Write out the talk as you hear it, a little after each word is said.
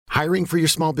Hiring for your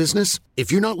small business?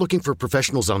 If you're not looking for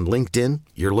professionals on LinkedIn,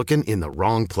 you're looking in the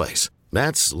wrong place.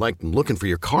 That's like looking for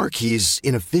your car keys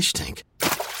in a fish tank.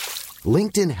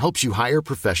 LinkedIn helps you hire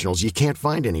professionals you can't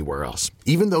find anywhere else,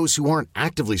 even those who aren't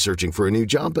actively searching for a new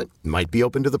job but might be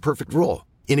open to the perfect role.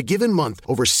 In a given month,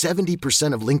 over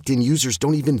 70% of LinkedIn users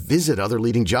don't even visit other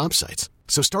leading job sites.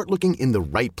 So start looking in the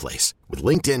right place. With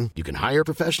LinkedIn, you can hire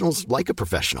professionals like a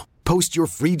professional. Post your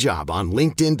free job on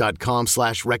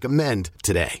linkedin.com/recommend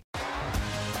today.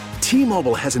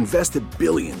 T-Mobile has invested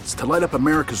billions to light up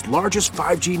America's largest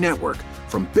 5G network,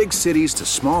 from big cities to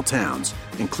small towns,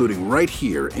 including right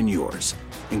here in yours.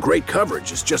 And great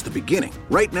coverage is just the beginning.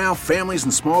 Right now, families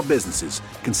and small businesses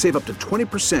can save up to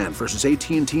 20% versus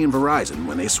AT&T and Verizon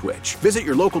when they switch. Visit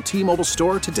your local T-Mobile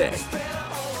store today.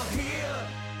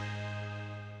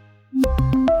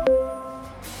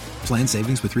 Plan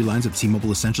savings with 3 lines of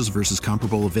T-Mobile Essentials versus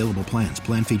comparable available plans.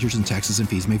 Plan features and taxes and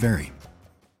fees may vary.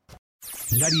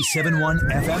 97.1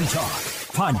 FM Talk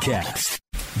Podcast.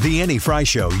 The Annie Fry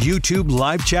Show YouTube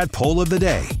live chat poll of the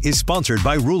day is sponsored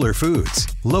by Ruler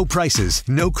Foods. Low prices,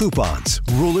 no coupons.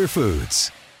 Ruler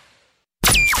Foods.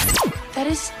 That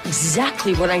is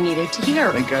exactly what I needed to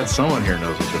hear. Thank God someone here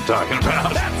knows what they're talking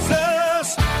about. That's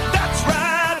us. That's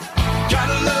right.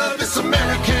 Gotta love this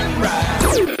American ride.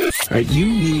 All right, you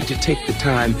need to take the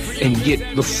time and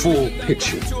get the full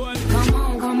picture.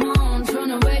 Come on, turn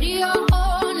the radio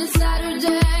on. It's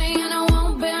Saturday and I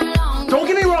won't be long. Don't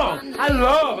get me wrong, I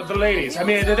love the ladies. I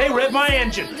mean, they rev my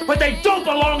engine, but they don't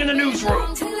belong in the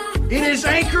newsroom. It is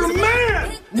Anchor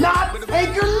Man, not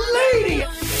Anchor Lady.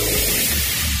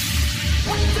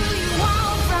 What do you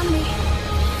want from me?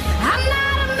 I'm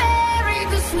not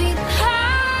America's sweetheart.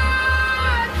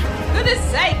 Goodness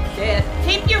sake, kid.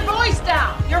 Keep your voice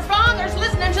down. Your father's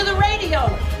listening to the radio.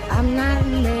 I'm not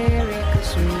America's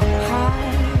sweetheart.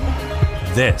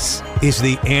 This is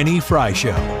the Annie Fry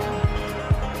Show.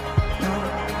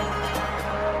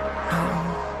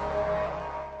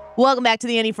 Welcome back to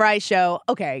the Annie Fry Show.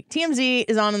 Okay, TMZ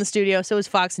is on in the studio, so is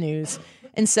Fox News.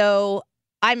 And so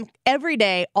I'm every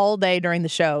day, all day during the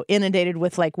show, inundated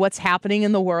with like what's happening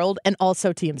in the world and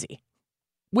also TMZ.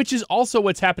 Which is also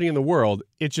what's happening in the world.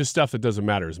 It's just stuff that doesn't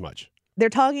matter as much. They're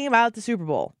talking about the Super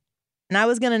Bowl. And I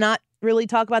was going to not really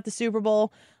talk about the Super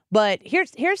Bowl, but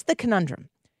here's the conundrum.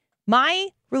 My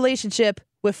relationship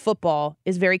with football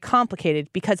is very complicated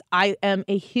because I am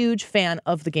a huge fan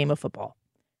of the game of football.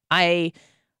 I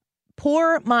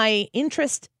pour my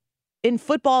interest in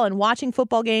football and watching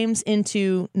football games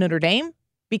into Notre Dame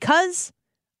because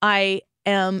I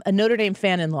am a Notre Dame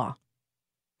fan-in-law.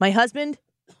 My husband,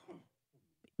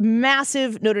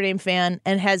 massive Notre Dame fan,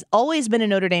 and has always been a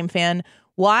Notre Dame fan.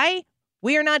 Why?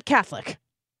 We are not Catholic.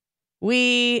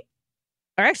 We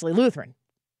are actually Lutheran.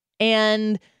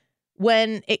 And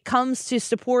when it comes to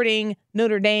supporting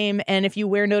Notre Dame, and if you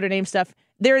wear Notre Dame stuff,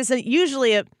 there is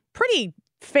usually a pretty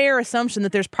fair assumption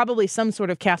that there's probably some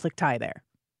sort of Catholic tie there.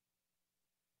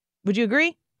 Would you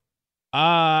agree?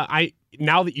 Now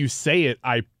that you say it,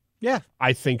 I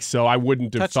think so. I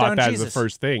wouldn't have thought that as the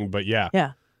first thing, but yeah.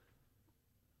 Yeah.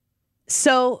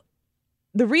 So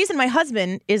the reason my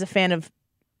husband is a fan of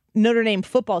Notre Dame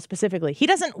football specifically, he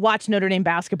doesn't watch Notre Dame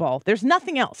basketball. There's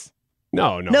nothing else.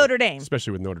 No. Notre Dame.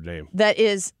 Especially with Notre Dame. That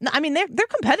is, I mean, they're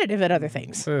competitive at other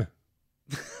things.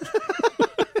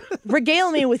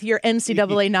 Regale me with your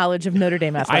NCAA knowledge of Notre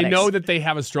Dame athletics. I know that they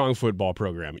have a strong football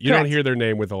program. You Correct. don't hear their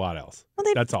name with a lot else.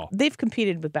 Well, that's all. They've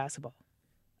competed with basketball.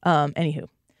 Anywho,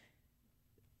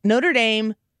 Notre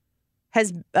Dame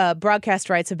has broadcast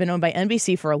rights have been owned by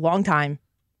NBC for a long time.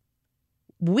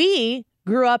 We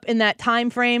grew up in that time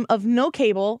frame of no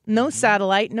cable, no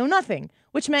satellite, no nothing,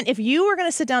 which meant if you were going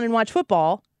to sit down and watch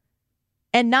football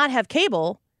and not have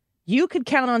cable, you could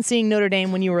count on seeing Notre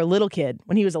Dame when you were a little kid.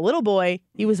 When he was a little boy,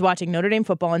 he was watching Notre Dame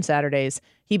football on Saturdays.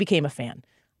 He became a fan.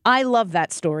 I love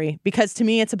that story because to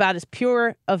me, it's about as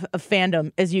pure of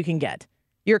fandom as you can get.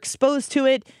 You're exposed to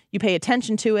it, you pay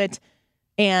attention to it,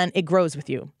 and it grows with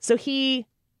you. So he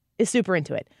is super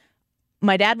into it.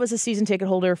 My dad was a season ticket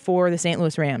holder for the St.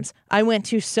 Louis Rams. I went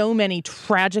to so many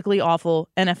tragically awful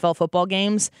NFL football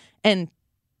games and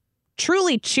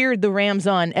truly cheered the Rams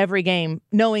on every game,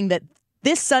 knowing that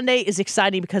this Sunday is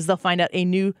exciting because they'll find out a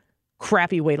new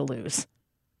crappy way to lose.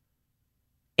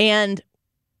 And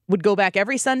would go back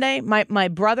every Sunday. My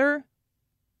brother,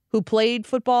 who played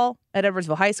football at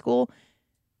Edwardsville High School,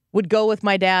 would go with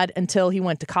my dad until he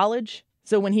went to college.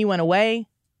 So when he went away,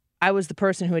 I was the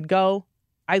person who would go.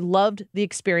 I loved the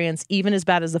experience, even as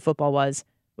bad as the football was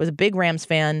a big Rams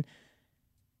fan,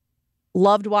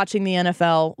 loved watching the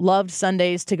NFL, loved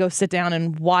Sundays to go sit down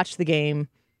and watch the game,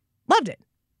 loved it.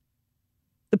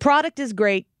 The product is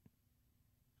great.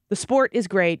 The sport is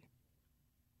great.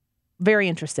 Very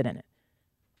interested in it.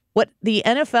 What the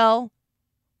NFL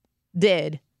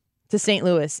did to St.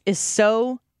 Louis is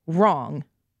so wrong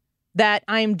that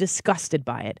I'm disgusted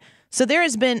by it. So there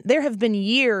have been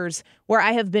years where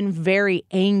I have been very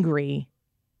angry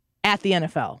at the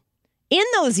NFL. In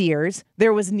those years,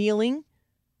 there was kneeling.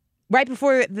 Right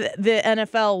before the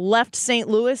NFL left St.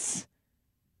 Louis,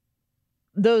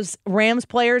 those Rams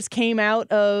players came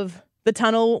out of the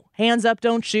tunnel, hands up,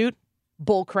 don't shoot.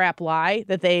 Bullcrap lie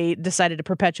that they decided to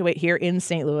perpetuate here in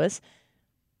St. Louis.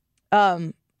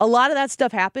 A lot of that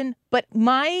stuff happened, but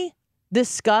my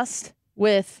disgust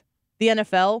with the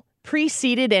NFL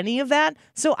preceded any of that.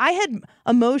 So I had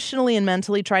emotionally and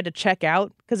mentally tried to check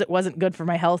out because it wasn't good for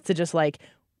my health to just like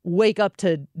wake up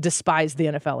to despise the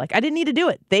NFL. Like I didn't need to do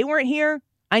it. They weren't here.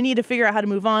 I need to figure out how to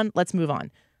move on. Let's move on.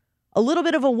 A little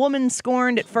bit of a woman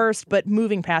scorned at first, but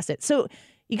moving past it. So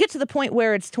you get to the point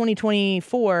where it's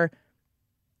 2024.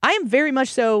 I am very much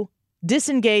so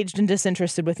disengaged and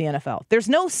disinterested with the NFL. There's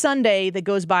no Sunday that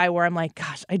goes by where I'm like,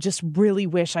 gosh, I just really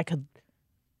wish I could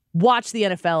watch the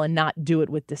NFL and not do it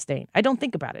with disdain. I don't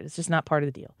think about it. It's just not part of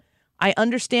the deal. I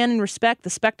understand and respect the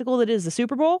spectacle that is the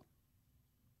Super Bowl.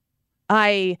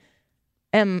 I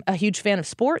am a huge fan of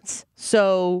sports,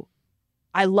 so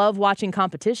I love watching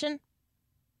competition.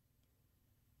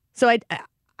 So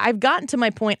I've gotten to my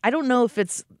point. I don't know if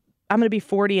I'm going to be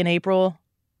 40 in April.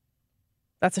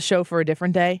 That's a show for a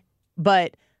different day.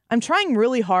 But I'm trying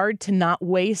really hard to not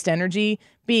waste energy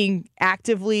being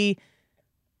actively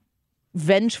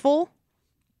vengeful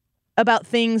about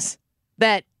things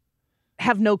that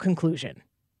have no conclusion.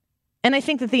 And I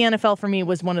think that the NFL for me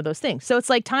was one of those things. So it's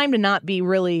like time to not be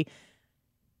really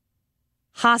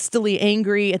hostily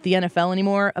angry at the NFL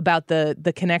anymore about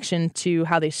the connection to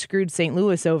how they screwed St.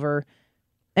 Louis over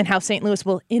and how St. Louis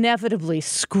will inevitably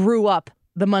screw up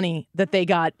the money that they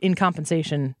got in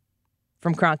compensation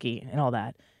from Kroenke and all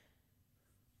that.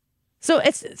 So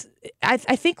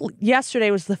I think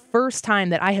yesterday was the first time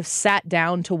that I have sat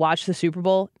down to watch the Super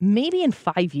Bowl, maybe in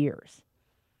 5 years.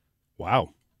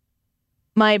 Wow.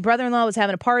 My brother-in-law was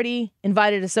having a party,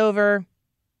 invited us over.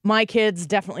 My kids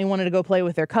definitely wanted to go play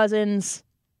with their cousins.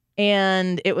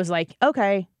 And it was like,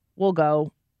 okay, we'll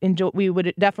go. We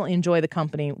would definitely enjoy the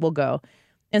company. We'll go.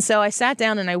 And so I sat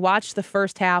down and I watched the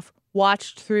first half,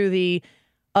 watched through the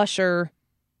Usher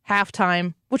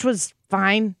halftime, which was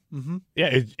fine. Mm-hmm. Yeah,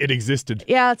 it existed.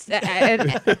 Yeah.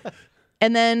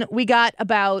 And then we got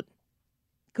about,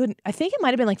 I think it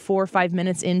might have been like 4 or 5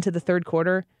 minutes into the third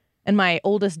quarter. And my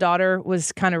oldest daughter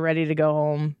was kind of ready to go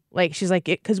home. Like, she's like,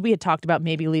 because we had talked about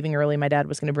maybe leaving early. My dad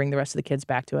was going to bring the rest of the kids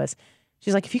back to us.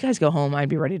 She's like, if you guys go home, I'd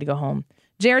be ready to go home.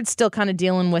 Jared's still kind of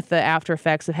dealing with the after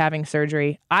effects of having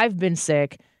surgery. I've been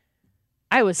sick.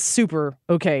 I was super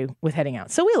okay with heading out.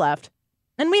 So we left.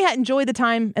 And we had enjoyed the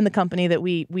time and the company that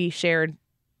we shared.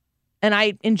 And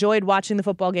I enjoyed watching the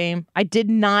football game. I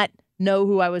did not know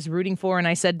who I was rooting for. And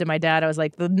I said to my dad, I was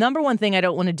like, the number one thing I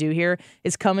don't want to do here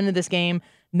is come into this game,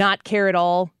 not care at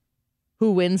all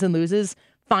who wins and loses,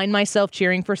 find myself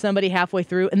cheering for somebody halfway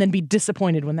through, and then be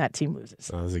disappointed when that team loses.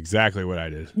 That's exactly what I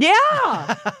did.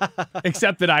 Yeah!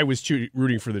 Except that I was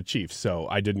rooting for the Chiefs, so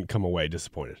I didn't come away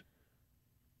disappointed.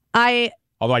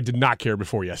 Although I did not care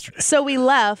before yesterday. So we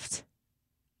left.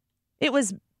 It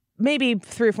was maybe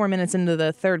 3 or 4 minutes into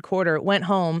the third quarter, went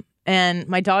home, and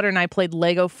my daughter and I played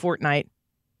Lego Fortnite.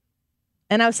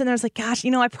 And I was sitting there, I was like, gosh,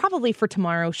 I probably for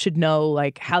tomorrow should know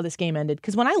like how this game ended.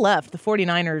 Because when I left, the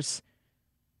 49ers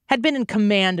had been in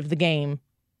command of the game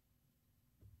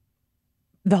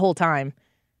the whole time.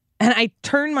 And I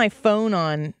turned my phone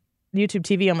on, YouTube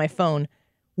TV on my phone,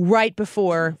 right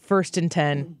before 1st and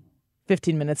 10,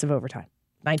 15 minutes of overtime,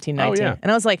 19-19. Oh, yeah.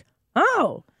 And I was like,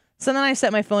 oh. So then I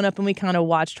set my phone up and we kind of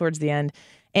watched towards the end.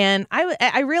 And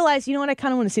I realized, you know what, I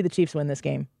kind of want to see the Chiefs win this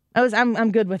game.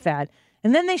 I'm good with that.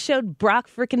 And then they showed Brock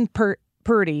freaking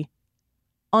Purdy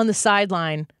on the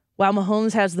sideline while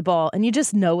Mahomes has the ball, and you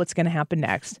just know what's going to happen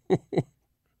next.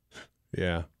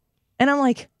 Yeah. And I'm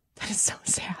like, that is so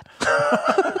sad.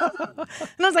 And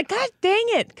I was like, God dang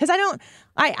it. Because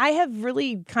I have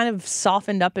really kind of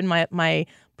softened up in my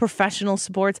professional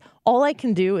sports. All I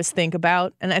can do is think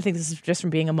about, and I think this is just from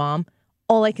being a mom,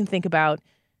 all I can think about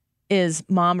is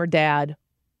mom or dad.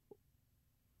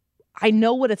 I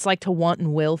know what it's like to want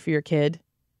and will for your kid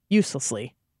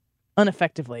uselessly,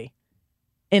 ineffectively,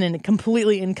 in a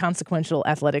completely inconsequential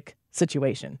athletic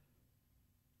situation.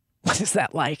 What is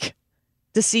that like?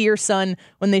 To see your son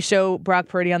when they show Brock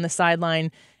Purdy on the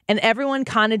sideline and everyone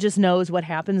kind of just knows what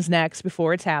happens next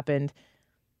before it's happened.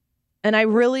 And I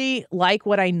really like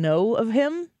what I know of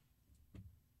him.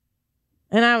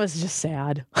 And I was just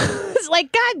sad. It's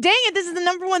like, God dang it, this is the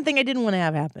number one thing I didn't want to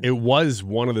have happen. It was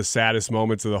one of the saddest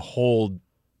moments of the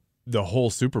whole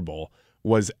Super Bowl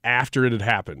was after it had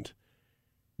happened.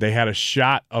 They had a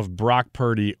shot of Brock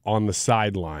Purdy on the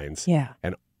sidelines. Yeah.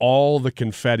 And all the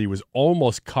confetti was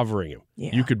almost covering him.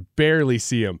 Yeah. You could barely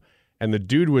see him. And the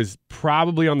dude was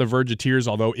probably on the verge of tears,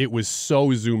 although it was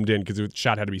so zoomed in because the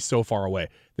shot had to be so far away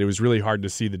that it was really hard to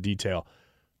see the detail.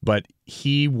 But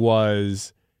he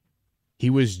was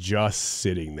just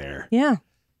sitting there. Yeah.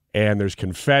 And there's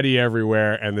confetti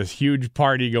everywhere and this huge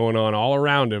party going on all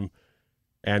around him.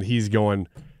 And he's going,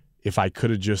 if I could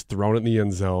have just thrown it in the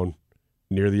end zone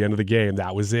near the end of the game,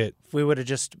 that was it. If we would have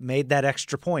just made that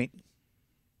extra point.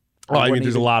 Oh, I mean,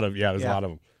 there's a lot of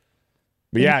them.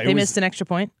 But yeah, they missed an extra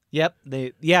point. Yep.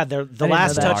 The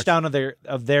last touchdown of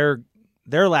their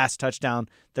last touchdown,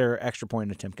 their extra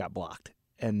point attempt got blocked.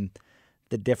 And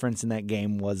the difference in that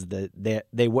game was that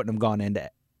they wouldn't have gone into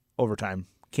overtime.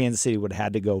 Kansas City would have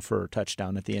had to go for a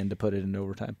touchdown at the end to put it into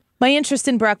overtime. My interest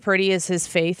in Brock Purdy is his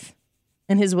faith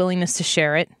and his willingness to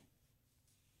share it.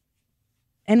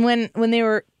 And when we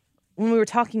were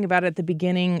talking about it at the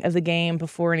beginning of the game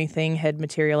before anything had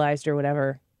materialized or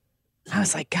whatever, I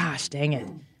was like, gosh, dang it.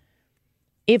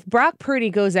 If Brock Purdy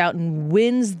goes out and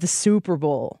wins the Super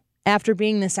Bowl after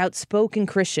being this outspoken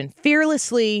Christian,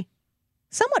 fearlessly,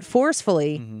 somewhat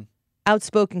forcefully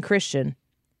outspoken Christian,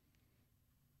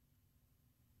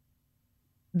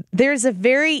 there's a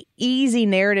very easy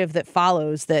narrative that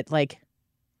follows that, like,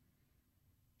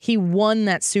 he won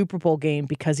that Super Bowl game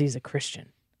because he's a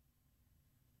Christian.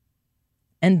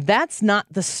 And that's not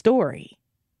the story.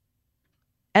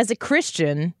 As a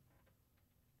Christian,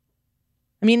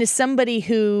 I mean, as somebody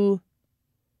who,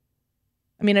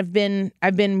 I mean,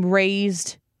 I've been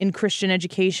raised in Christian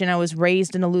education. I was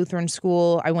raised in a Lutheran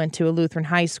school. I went to a Lutheran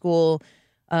high school.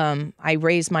 I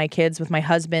raised my kids with my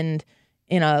husband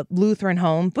in a Lutheran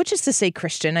home, which is to say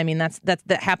Christian. I mean,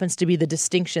 that happens to be the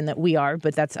distinction that we are,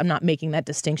 but I'm not making that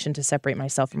distinction to separate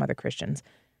myself from other Christians.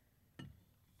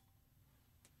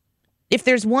 If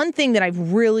there's one thing that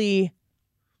I've really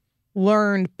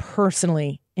learned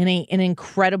personally in an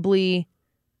incredibly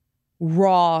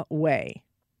raw way,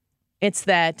 it's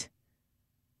that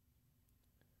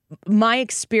my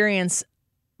experience,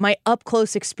 my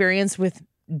up-close experience with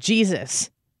Jesus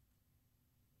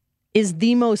is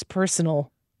the most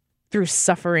personal through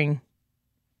suffering.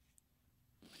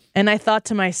 And I thought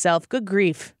to myself, good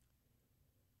grief.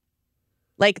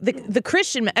 Like the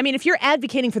Christian, I mean, if you're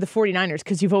advocating for the 49ers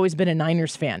because you've always been a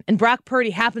Niners fan, and Brock Purdy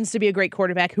happens to be a great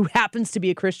quarterback who happens to be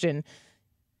a Christian,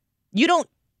 you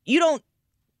don't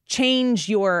change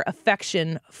your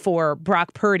affection for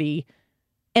Brock Purdy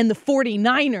and the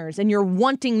 49ers and you're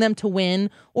wanting them to win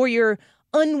or your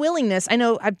unwillingness. I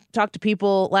know I've talked to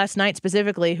people last night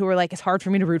specifically who were like, it's hard for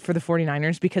me to root for the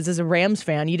 49ers because as a Rams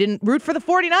fan, you didn't root for the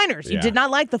 49ers. You did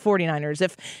not like the 49ers.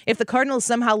 If the Cardinals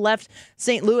somehow left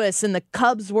St. Louis and the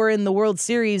Cubs were in the World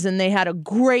Series and they had a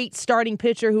great starting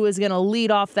pitcher who was going to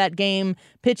lead off that game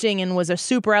pitching and was a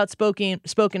super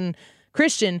outspoken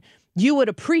Christian, you would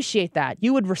appreciate that.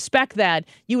 You would respect that.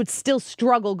 You would still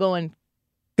struggle going,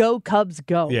 go Cubs,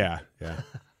 go. Yeah.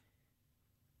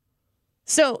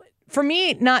 So for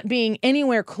me, not being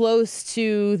anywhere close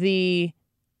to the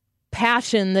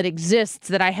passion that exists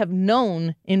that I have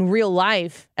known in real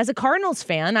life as a Cardinals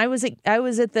fan, I was at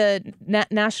the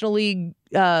National League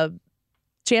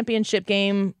championship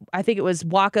game. I think it was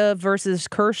Waka versus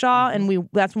Kershaw, and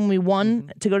that's when we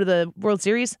won to go to the World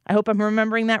Series. I hope I'm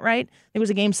remembering that right. It was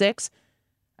a Game 6.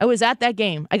 I was at that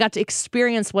game. I got to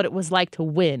experience what it was like to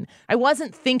win. I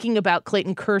wasn't thinking about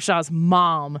Clayton Kershaw's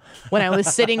mom when I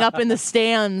was sitting up in the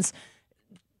stands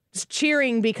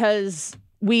cheering because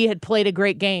we had played a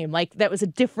great game. Like, that was a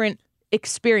different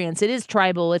experience. It is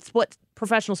tribal. It's what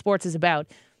professional sports is about.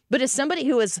 But as somebody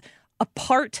who was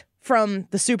apart from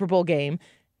the Super Bowl game,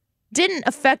 didn't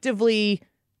effectively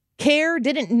care, I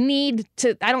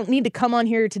don't need to come on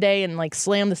here today and like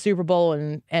slam the Super Bowl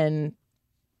and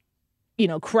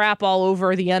crap all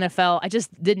over the NFL. I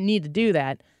just didn't need to do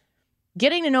that.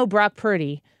 Getting to know Brock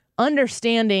Purdy,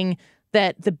 understanding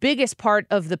that the biggest part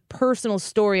of the personal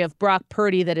story of Brock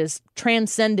Purdy that has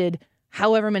transcended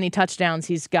however many touchdowns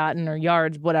he's gotten or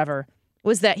yards, whatever,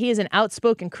 was that he is an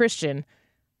outspoken Christian.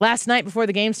 Last night before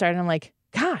the game started, I'm like,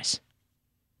 gosh,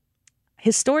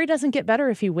 his story doesn't get better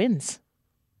if he wins.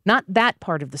 Not that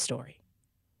part of the story.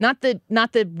 Not the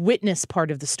witness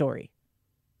part of the story.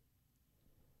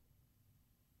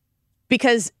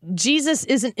 Because Jesus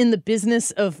isn't in the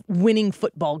business of winning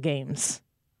football games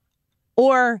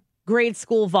or grade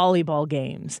school volleyball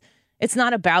games. It's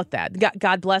not about that.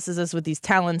 God blesses us with these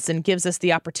talents and gives us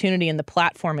the opportunity and the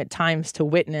platform at times to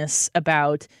witness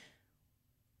about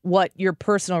what your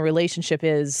personal relationship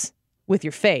is with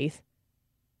your faith.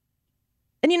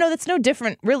 And, that's no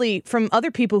different, really, from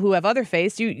other people who have other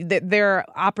faiths. There are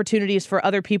opportunities for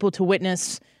other people to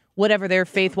witness whatever their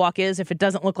faith walk is. If it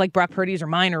doesn't look like Brock Purdy's or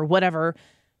mine or whatever,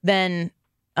 then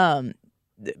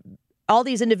all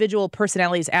these individual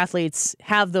personalities, athletes,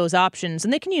 have those options,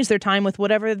 and they can use their time with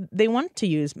whatever they want to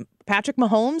use. Patrick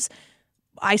Mahomes,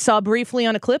 I saw briefly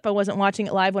on a clip. I wasn't watching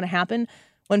it live when it happened.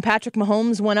 When Patrick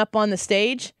Mahomes went up on the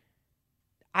stage,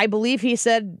 I believe he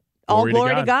said, all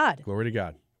glory to God. Glory to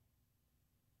God.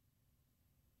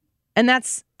 And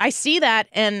I see that,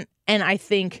 and I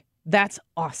think that's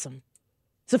awesome.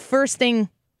 It's the first thing,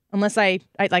 unless I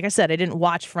like I said, I didn't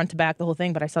watch front to back the whole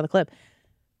thing, but I saw the clip.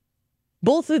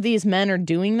 Both of these men are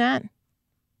doing that,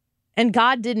 and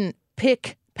God didn't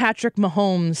pick Patrick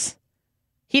Mahomes.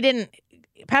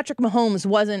 Patrick Mahomes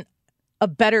wasn't a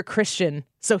better Christian,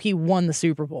 so he won the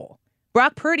Super Bowl.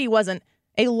 Brock Purdy wasn't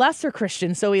a lesser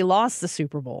Christian, so he lost the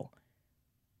Super Bowl.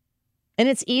 And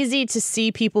it's easy to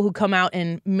see people who come out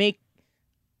and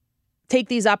take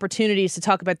these opportunities to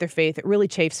talk about their faith. It really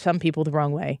chafes some people the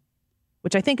wrong way,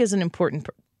 which I think is an important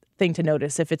thing to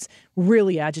notice if it's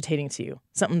really agitating to you.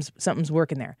 Something's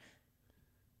working there.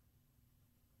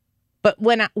 But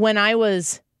when I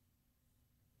was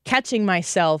catching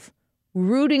myself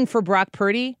rooting for Brock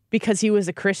Purdy because he was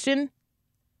a Christian,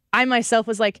 I myself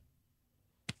was like,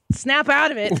 snap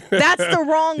out of it. That's the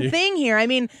wrong thing here. I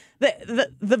mean,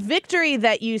 the victory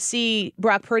that you see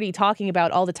Brock Purdy talking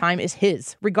about all the time is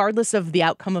his, regardless of the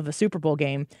outcome of a Super Bowl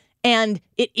game. And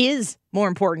it is more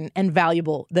important and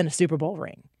valuable than a Super Bowl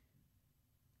ring.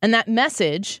 And that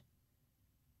message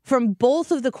from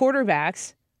both of the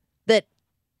quarterbacks that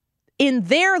in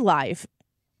their life,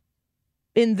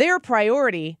 in their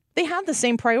priority, they have the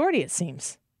same priority, it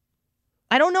seems.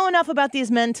 I don't know enough about these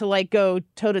men to go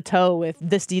toe-to-toe with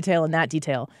this detail and that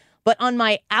detail. But on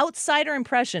my outsider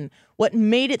impression, what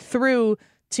made it through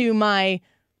to my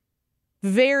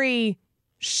very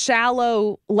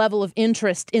shallow level of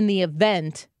interest in the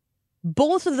event,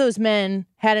 both of those men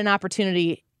had an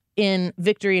opportunity in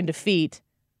victory and defeat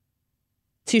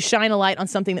to shine a light on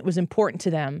something that was important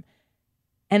to them,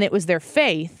 and it was their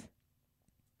faith.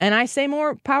 And I say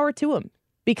more power to them,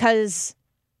 because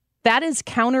that is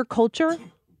counterculture,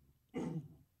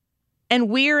 and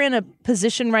we're in a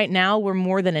position right now where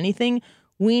more than anything,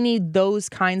 we need those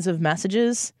kinds of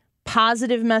messages,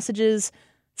 positive messages,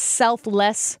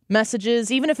 selfless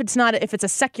messages, even if it's a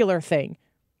secular thing,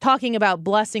 talking about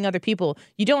blessing other people.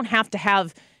 You don't have to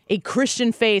have a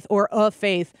Christian faith or a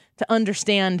faith to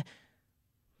understand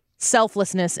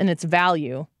selflessness and its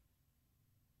value.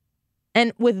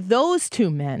 And with those two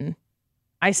men,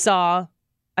 I saw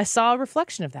a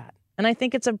reflection of that. And I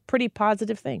think it's a pretty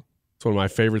positive thing. It's one of my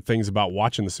favorite things about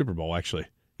watching the Super Bowl, actually,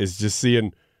 is just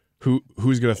seeing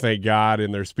who's going to thank God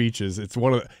in their speeches. It's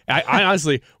one of I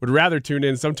honestly would rather tune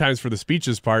in sometimes for the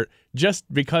speeches part, just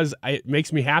because it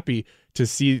makes me happy to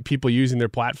see people using their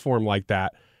platform like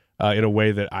that in a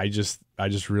way that I just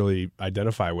really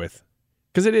identify with.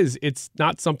 Because it's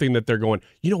not something that they're going,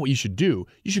 you know what you should do?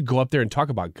 You should go up there and talk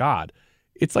about God.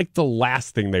 It's like the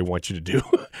last thing they want you to do,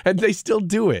 and they still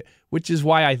do it, which is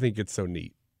why I think it's so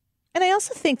neat. And I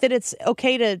also think that it's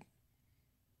okay to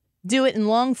do it in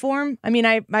long form. I mean,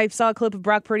 I saw a clip of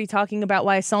Brock Purdy talking about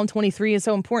why Psalm 23 is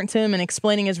so important to him and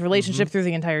explaining his relationship through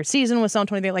the entire season with Psalm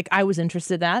 23. Like, I was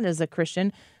interested in that as a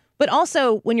Christian. But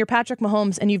also, when you're Patrick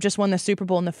Mahomes and you've just won the Super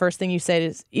Bowl and the first thing you say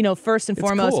is, first and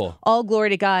foremost, cool. All glory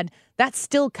to God, that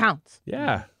still counts.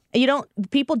 Yeah.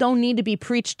 People don't need to be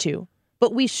preached to.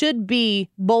 But we should be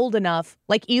bold enough,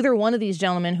 like either one of these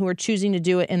gentlemen who are choosing to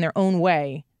do it in their own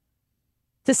way,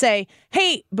 to say,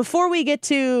 hey, before we get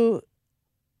to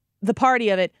the party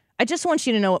of it, I just want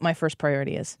you to know what my first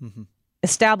priority is. Mm-hmm.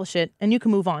 Establish it, and you can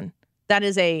move on. That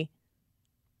is I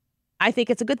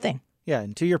think it's a good thing. Yeah,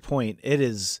 and to your point, it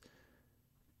is,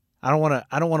 I don't want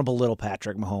to belittle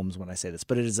Patrick Mahomes when I say this,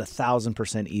 but it is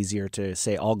 1,000% easier to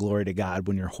say all glory to God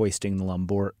when you're hoisting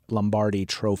the Lombardi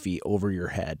trophy over your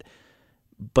head.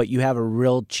 But you have a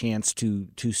real chance to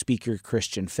speak your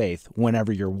Christian faith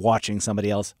whenever you're watching somebody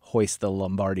else hoist the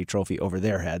Lombardi trophy over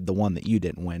their head, the one that you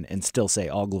didn't win, and still say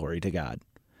all glory to God.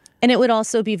 And it would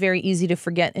also be very easy to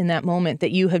forget in that moment that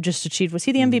you have just achieved. Was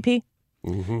he the MVP?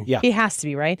 Mm-hmm. Yeah. He has to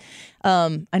be, right?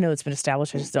 I know it's been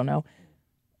established. I just don't know.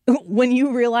 When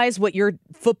you realize what your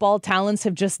football talents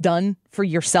have just done for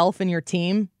yourself and your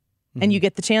team, and you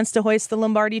get the chance to hoist the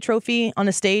Lombardi trophy on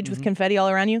a stage with confetti all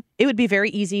around you, it would be very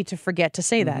easy to forget to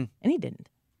say that. And he didn't.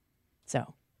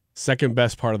 Second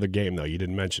best part of the game, though, you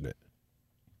didn't mention it.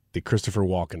 The Christopher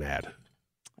Walken ad.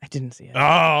 I didn't see it.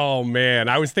 Oh, man.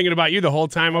 I was thinking about you the whole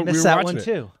time we were watching that one it.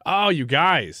 too. Oh, you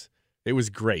guys. It was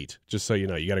great. Just so you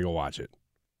know, you got to go watch it.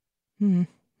 Hmm.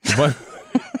 But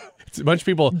it's a bunch of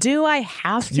people. Do I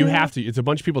have to? You have to. It's a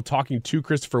bunch of people talking to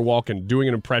Christopher Walken, doing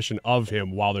an impression of him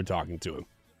while they're talking to him.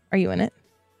 Are you in it?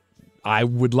 I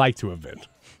would like to have been.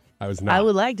 I was not. I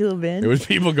would like to have been. It was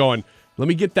people going, let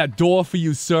me get that door for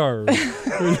you, sir.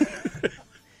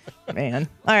 Man.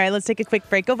 All right, let's take a quick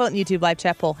break. Go vote in YouTube live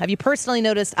chat poll. Have you personally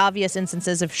noticed obvious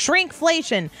instances of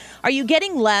shrinkflation? Are you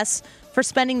getting less for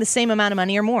spending the same amount of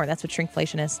money or more? That's what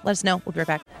shrinkflation is. Let us know. We'll be right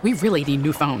back. We really need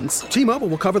new phones. T-Mobile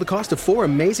will cover the cost of 4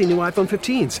 amazing new iPhone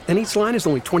 15s, and each line is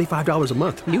only $25 a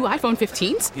month. New iPhone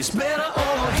 15s? It's better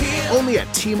over here. Only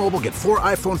at T-Mobile, get 4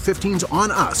 iPhone 15s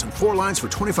on us and 4 lines for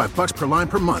 $25 per line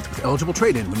per month with eligible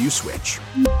trade-in when you switch.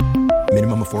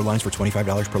 Minimum of 4 lines for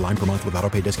 $25 per line per month with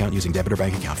autopay discount using debit or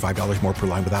bank account. $5 more per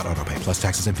line without autopay, plus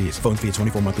taxes and fees. Phone fee at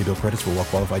 24 monthly bill credits for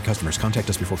well-qualified customers. Contact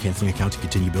us before canceling account to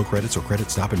continue bill credits or credit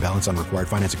stop and balance on required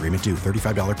finance agreement due.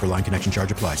 $35 per line connection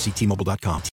charge applies. See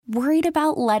T-Mobile.com. Worried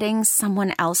about letting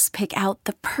someone else pick out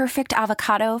the perfect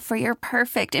avocado for your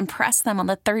perfect impress them on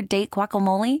the third date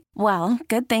guacamole? Well,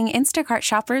 good thing Instacart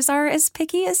shoppers are as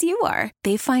picky as you are.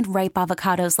 They find ripe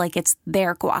avocados like it's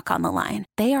their guac on the line.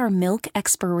 They are milk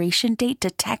expiration date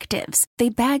detectives. They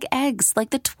bag eggs like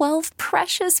the 12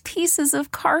 precious pieces of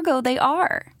cargo they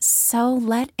are. So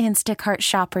let Instacart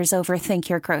shoppers overthink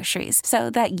your groceries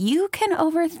so that you can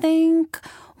overthink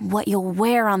what you'll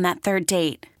wear on that third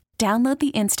date. Download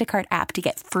the Instacart app to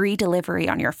get free delivery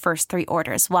on your first 3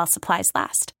 orders while supplies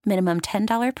last. Minimum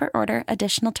 $10 per order.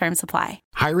 Additional terms apply.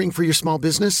 Hiring for your small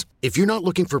business? If you're not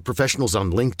looking for professionals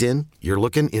on LinkedIn, you're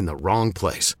looking in the wrong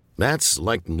place. That's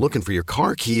like looking for your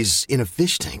car keys in a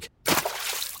fish tank.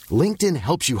 LinkedIn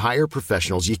helps you hire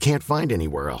professionals you can't find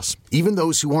anywhere else, even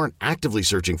those who aren't actively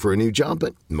searching for a new job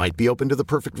but might be open to the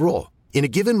perfect role. In a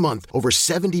given month, over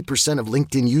 70% of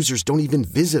LinkedIn users don't even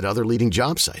visit other leading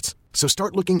job sites. So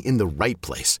start looking in the right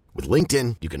place. With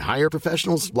LinkedIn, you can hire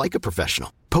professionals like a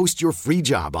professional. Post your free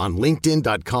job on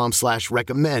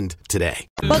linkedin.com/recommend today.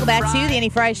 Welcome back to the Annie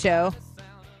Fry Show.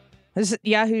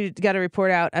 Yahoo got a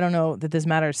report out. I don't know that this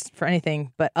matters for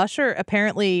anything, but Usher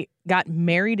apparently got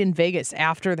married in Vegas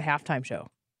after the halftime show.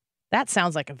 That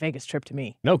sounds like a Vegas trip to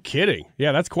me. No kidding.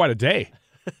 Yeah, that's quite a day.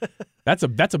 That's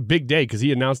a big day because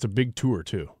he announced a big tour,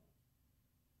 too.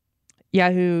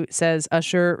 Yahoo says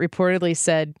Usher reportedly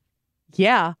said,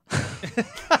 yeah,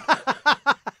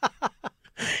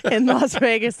 in Las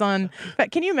Vegas on.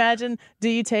 Can you imagine? Do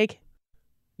you take?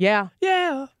 Yeah.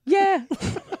 Yeah. Yeah.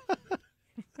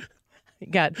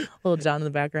 Got little John in the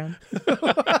background.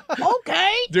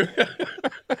 Okay.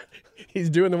 He's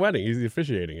doing the wedding. He's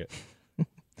officiating it.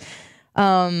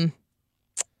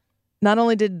 Not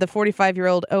only did the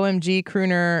 45-year-old OMG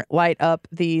crooner light up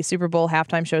the Super Bowl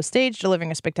halftime show stage,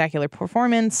 delivering a spectacular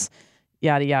performance,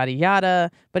 yada, yada,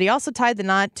 yada, but he also tied the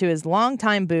knot to his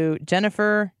longtime boo,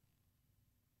 Jennifer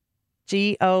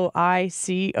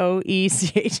Goicoechea.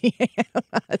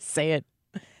 Say it.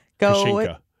 Go.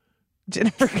 Kashinka.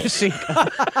 Jennifer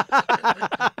Kashinka.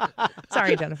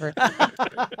 Sorry, Jennifer.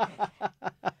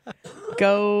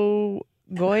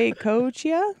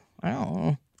 Goicoechea? I don't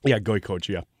know. Yeah,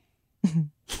 Goicoechea.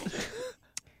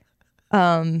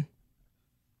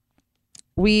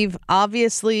 We've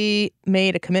obviously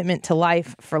made a commitment to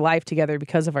life for life together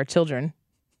because of our children.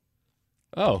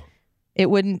 Oh. It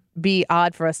wouldn't be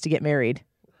odd for us to get married.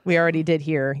 We already did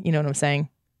here. You know what I'm saying?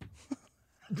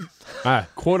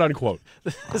 Quote unquote.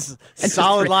 This is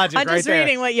solid logic right there. I'm just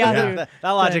reading what Yahoo.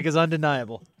 That logic is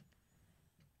undeniable.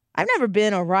 I've never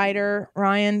been a writer,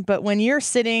 Ryan, but when you're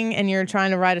sitting and you're trying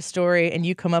to write a story and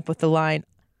you come up with the line,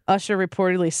 Usher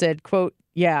reportedly said, quote,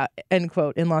 yeah, end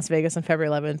quote, in Las Vegas on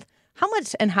February 11th. How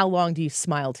much and how long do you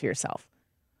smile to yourself?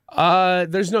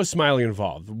 There's no smiling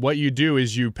involved. What you do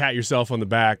is you pat yourself on the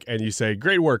back and you say,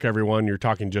 great work, everyone. You're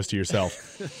talking just to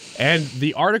yourself. And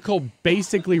the article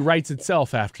basically writes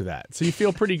itself after that. So you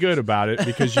feel pretty good about it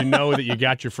because you know that you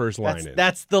got your first line in.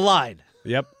 That's the line.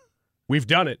 Yep. We've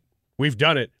done it. We've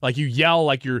done it. Like you yell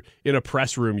like you're in a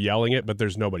press room yelling it, but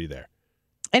there's nobody there.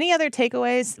 Any other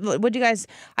takeaways? Would you guys?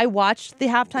 I watched the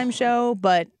halftime show,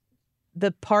 but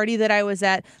the party that I was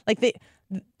at,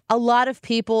 a lot of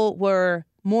people were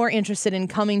more interested in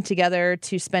coming together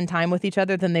to spend time with each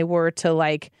other than they were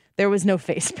to there was no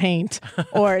face paint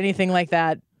or anything like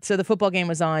that. So the football game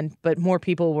was on, but more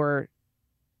people were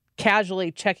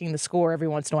casually checking the score every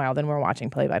once in a while than we're watching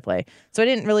play-by-play. So I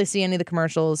didn't really see any of the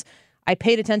commercials. I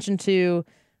paid attention to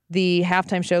the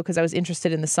halftime show because I was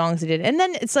interested in the songs he did. And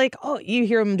then it's like, oh, you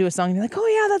hear him do a song, and you're like, oh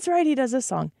yeah, that's right, he does this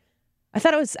song. I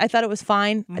thought it was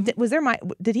fine.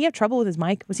 Did he have trouble with his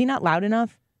mic? Was he not loud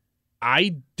enough?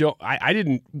 I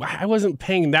wasn't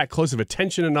paying that close of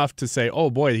attention enough to say, oh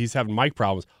boy, he's having mic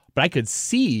problems. But I could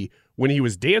see when he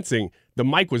was dancing, the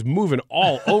mic was moving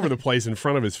all over the place in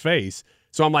front of his face.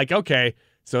 So I'm like, okay,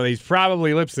 so he's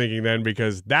probably lip syncing then,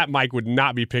 because that mic would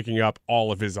not be picking up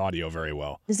all of his audio very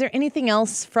well. Is there anything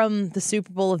else from the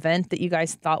Super Bowl event that you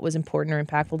guys thought was important or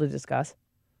impactful to discuss?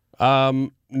 No,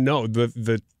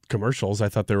 the commercials. I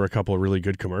thought there were a couple of really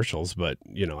good commercials, but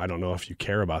I don't know if you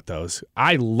care about those.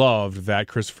 I loved that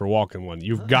Christopher Walken one.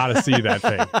 You've got to see that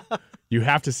thing. You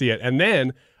have to see it. And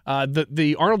then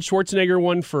the Arnold Schwarzenegger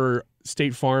one for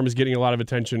State Farm is getting a lot of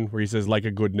attention, where he says "like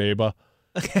a good neighbor"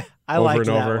 I over liked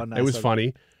and that over. one. It was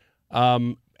funny.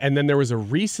 And then there was a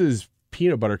Reese's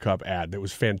peanut butter cup ad that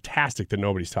was fantastic that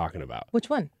nobody's talking about. Which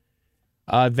one?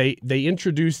 They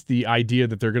introduced the idea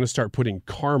that they're going to start putting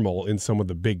caramel in some of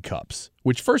the big cups,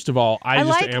 which, first of all, I am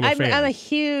a fan. I'm a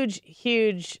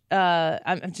huge,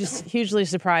 I'm just hugely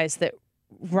surprised that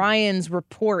Ryan's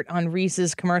report on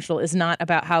Reese's commercial is not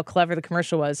about how clever the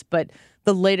commercial was, but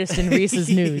the latest in Reese's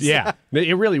news. Yeah,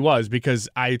 it really was, because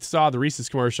I saw the Reese's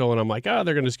commercial and I'm like, oh,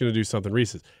 they're just going to do something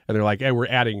Reese's. And they're like, hey, we're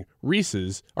adding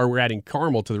Reese's, or we're adding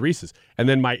caramel to the Reese's. And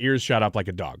then my ears shot up like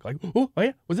a dog. Like, oh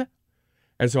yeah, what's that?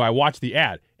 And so I watched the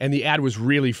ad, and the ad was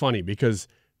really funny because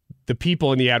the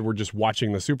people in the ad were just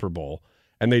watching the Super Bowl,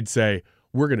 and they'd say,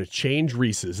 we're going to change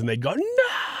Reese's. And they'd go,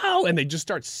 no! And they just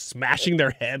start smashing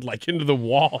their head like into the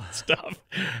wall and stuff.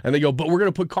 And they go, but we're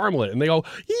going to put caramel in it. And they go,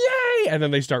 yay! And then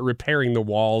they start repairing the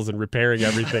walls and repairing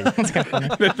everything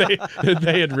that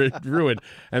they had ruined.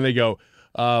 And they go,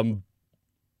 and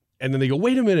then they go,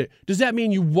 wait a minute, does that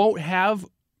mean you won't have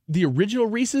the original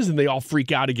Reese's? And they all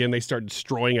freak out again. They start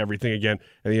destroying everything again.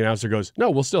 And the announcer goes, no,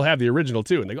 we'll still have the original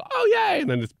too. And they go, oh, yay. And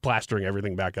then it's plastering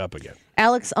everything back up again.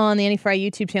 Alex on the Annie Fry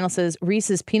YouTube channel says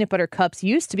Reese's peanut butter cups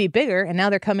used to be bigger, and now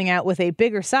they're coming out with a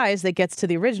bigger size that gets to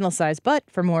the original size, but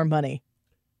for more money.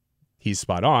 He's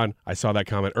spot on. I saw that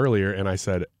comment earlier, and I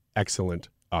said, excellent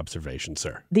observation,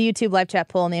 sir. The YouTube live chat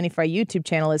poll on the Annie Fry YouTube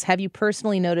channel is, have you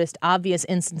personally noticed obvious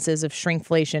instances of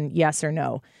shrinkflation, yes or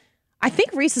no? I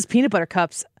think Reese's peanut butter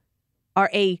cups are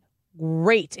a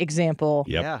great example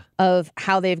of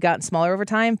how they've gotten smaller over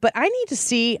time. But I need to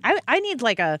see, I need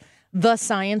like the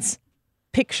science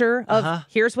picture of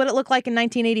here's what it looked like in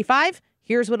 1985.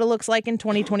 Here's what it looks like in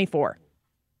 2024.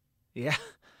 Yeah.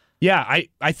 Yeah,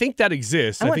 I think that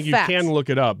exists. I think you can look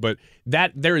it up, but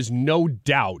that there is no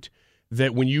doubt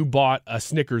that when you bought a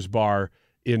Snickers bar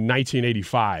in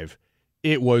 1985,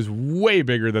 it was way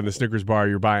bigger than the Snickers bar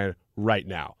you're buying right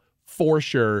now. For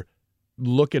sure.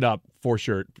 Look it up for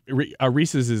sure.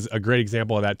 Reese's is a great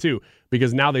example of that too,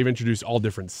 because now they've introduced all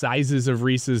different sizes of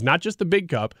Reese's, not just the big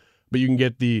cup, but you can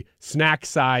get the snack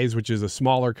size, which is a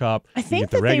smaller cup. I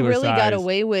think that they really got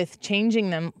away with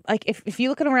changing them. Like if you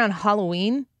look at around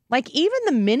Halloween, like even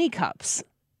the mini cups,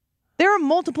 there are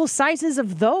multiple sizes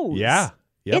of those. Yeah.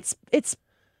 Yep. It's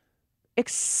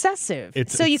excessive.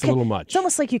 It's a little much. It's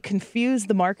almost like you confuse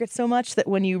the market so much that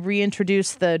when you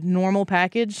reintroduce the normal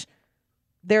package,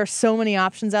 there are so many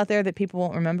options out there that people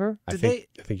won't remember. I think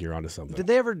you're onto something. Did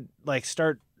they ever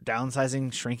start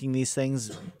downsizing, shrinking these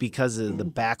things because of the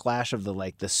backlash of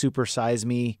the super size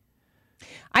me?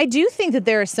 I do think that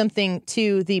there is something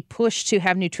to the push to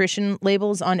have nutrition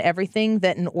labels on everything,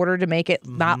 that in order to make it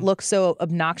not look so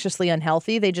obnoxiously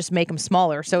unhealthy, they just make them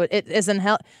smaller. So it is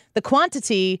the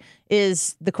quantity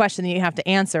is the question that you have to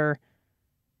answer.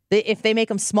 If they make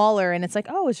them smaller and it's like,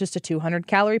 oh, it's just a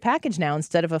 200-calorie package now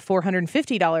instead of a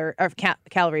 $450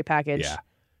 calorie package. Yeah.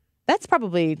 That's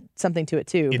probably something to it,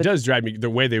 too. It does drive me. The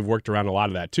way they've worked around a lot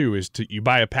of that, too, is you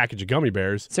buy a package of gummy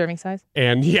bears. Serving size?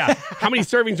 And, how many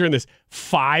servings are in this?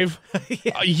 5?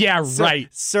 Right.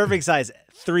 Serving size,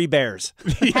 3 bears.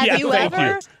 Have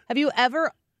you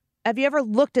ever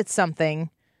looked at something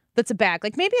that's a bag?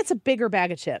 Like maybe it's a bigger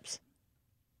bag of chips.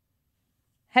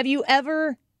 Are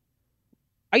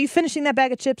you finishing that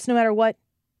bag of chips no matter what?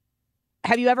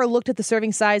 Have you ever looked at the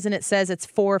serving size and it says it's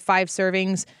 4 or 5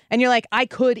 servings and you're like, I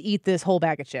could eat this whole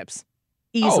bag of chips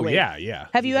easily? Oh, yeah.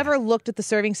 Have you ever looked at the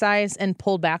serving size and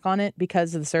pulled back on it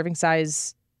because of the serving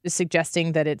size is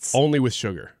suggesting that it's... Only with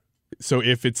sugar. So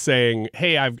if it's saying,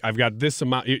 hey, I've got this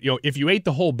amount, if you ate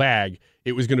the whole bag,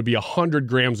 it was going to be 100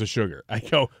 grams of sugar. I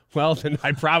go, well, then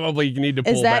I probably need to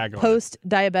pull back on it. Is that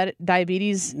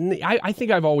post-diabetes? I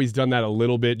think I've always done that a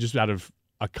little bit just out of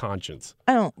a conscience.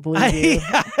 I don't believe you.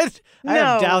 I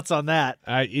have doubts on that.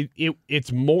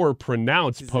 It's more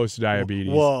pronounced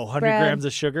post-diabetes. Whoa, 100 grams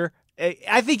of sugar?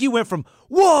 I think you went from,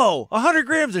 whoa, 100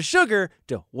 grams of sugar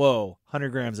to, whoa, 100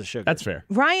 grams of sugar. That's fair.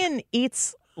 Ryan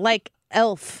eats like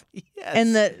Elf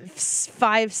in the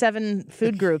 5-7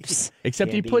 food groups.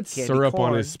 Except he puts syrup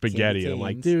on his spaghetti. And I'm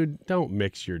like, dude, don't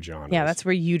mix your genres. Yeah, that's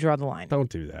where you draw the line. Don't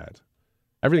do that.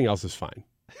 Everything else is fine.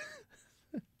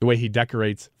 The way he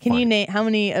decorates. Can you name how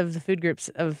many of the food groups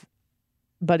of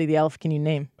Buddy the Elf can you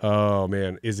name? Oh,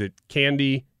 man. Is it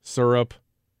candy, syrup,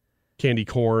 candy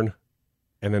corn,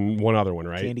 and then one other one,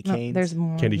 right? Candy canes. No, there's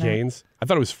more. Candy canes? I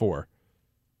thought it was 4.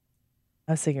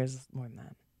 I was thinking it was more than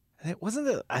that.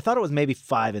 I thought it was maybe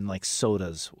 5 and like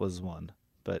sodas was one,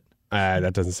 but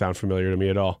that doesn't sound familiar to me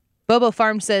at all. Bobo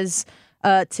Farm says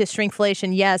to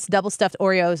shrinkflation, yes, double stuffed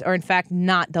Oreos are in fact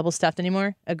not double stuffed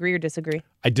anymore. Agree or disagree?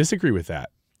 I disagree with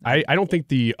that. I don't think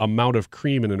the amount of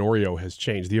cream in an Oreo has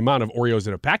changed. The amount of Oreos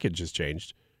in a package has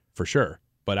changed for sure,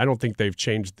 but I don't think they've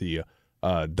changed the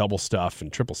double stuff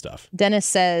and triple stuff. Dennis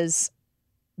says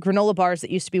granola bars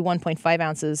that used to be 1.5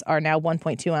 ounces are now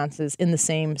 1.2 ounces in the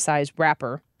same size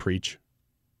wrapper. Preach.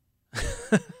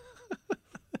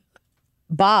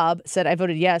 Bob said, I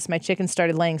voted yes. My chickens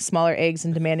started laying smaller eggs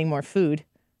and demanding more food.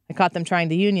 I caught them trying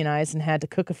to unionize and had to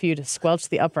cook a few to squelch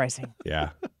the uprising. Yeah.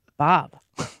 Bob.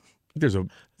 There's a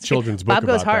children's book Bob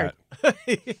goes about hard.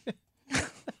 that.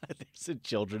 There's a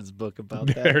children's book about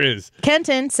that. There is.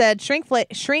 Kenton said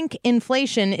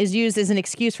shrinkflation is used as an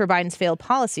excuse for Biden's failed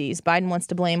policies. Biden wants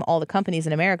to blame all the companies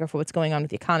in America for what's going on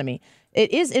with the economy.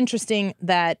 It is interesting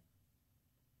that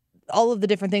all of the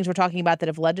different things we're talking about that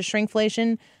have led to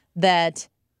shrinkflation, that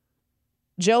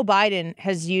Joe Biden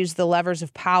has used the levers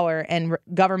of power and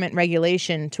government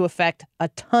regulation to affect a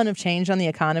ton of change on the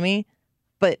economy.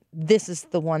 But this is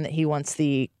the one that he wants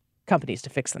the companies to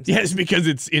fix themselves. Yes, because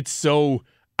it's so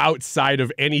outside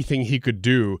of anything he could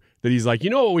do that he's like, you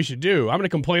know what we should do? I'm going to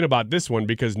complain about this one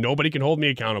because nobody can hold me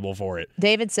accountable for it.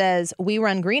 David says, we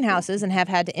run greenhouses and have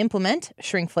had to implement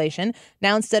shrinkflation.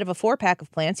 Now, instead of a 4-pack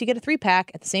of plants, you get a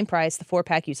 3-pack at the same price the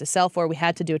 4-pack used to sell for. We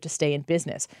had to do it to stay in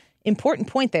business. Important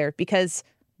point there, because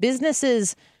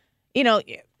businesses,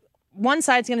 one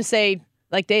side's going to say,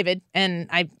 like David, and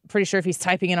I'm pretty sure if he's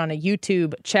typing in on a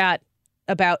YouTube chat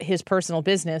about his personal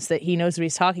business that he knows what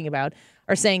he's talking about,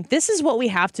 are saying this is what we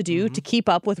have to do to keep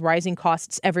up with rising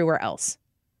costs everywhere else.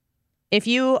 If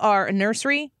you are a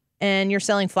nursery and you're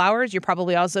selling flowers, you're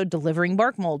probably also delivering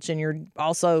bark mulch and you're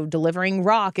also delivering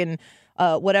rock and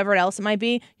whatever else it might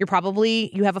be. You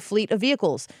have a fleet of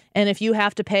vehicles. And if you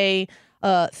have to pay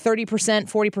 30%,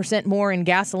 40% more in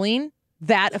gasoline,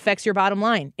 that affects your bottom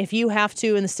line. If you have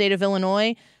to, in the state of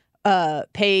Illinois,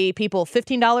 pay people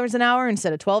 $15 an hour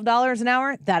instead of $12 an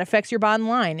hour, that affects your bottom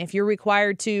line. If you're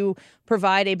required to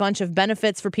provide a bunch of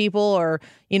benefits for people or,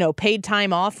 paid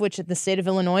time off, which in the state of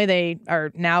Illinois, they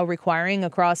are now requiring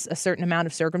across a certain amount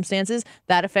of circumstances,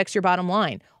 that affects your bottom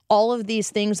line. All of these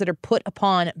things that are put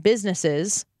upon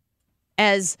businesses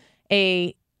as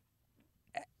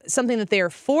something that they are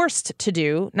forced to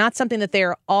do, not something that they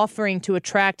are offering to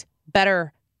attract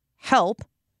better help,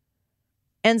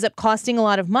 ends up costing a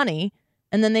lot of money,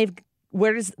 and then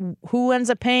who ends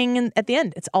up paying at the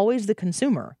end? It's always the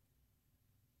consumer.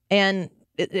 And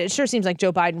it sure seems like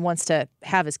Joe Biden wants to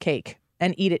have his cake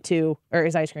and eat it too, or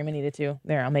his ice cream and eat it too.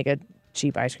 There, I'll make a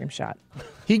cheap ice cream shot.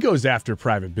 He goes after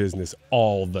private business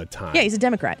all the time. Yeah, he's a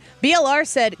Democrat. BLR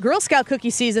said, Girl Scout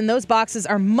cookie season, those boxes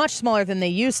are much smaller than they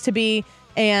used to be.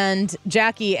 And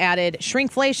Jackie added,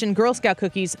 shrinkflation, Girl Scout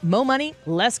cookies, more money,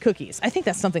 less cookies. I think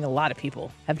that's something a lot of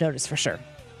people have noticed for sure.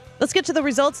 Let's get to the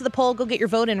results of the poll. Go get your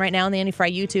vote in right now on the Andy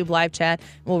Fry YouTube live chat.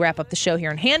 We'll wrap up the show here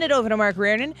and hand it over to Mark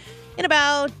Reardon in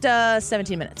about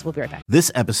 17 minutes. We'll be right back.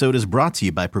 This episode is brought to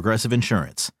you by Progressive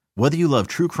Insurance. Whether you love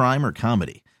true crime or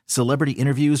comedy, celebrity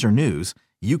interviews or news,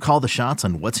 you call the shots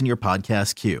on what's in your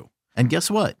podcast queue. And guess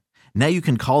what? Now you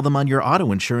can call them on your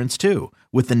auto insurance too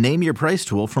with the Name Your Price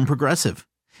tool from Progressive.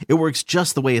 It works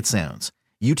just the way it sounds.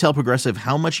 You tell Progressive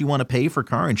how much you want to pay for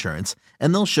car insurance,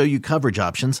 and they'll show you coverage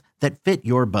options that fit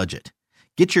your budget.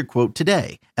 Get your quote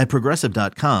today at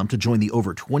Progressive.com to join the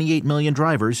over 28 million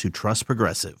drivers who trust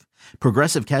Progressive.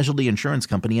 Progressive Casualty Insurance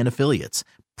Company and Affiliates.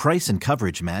 Price and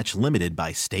coverage match limited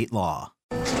by state law.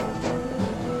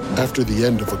 After the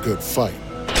end of a good fight,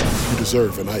 you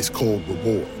deserve an ice-cold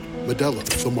reward. Modelo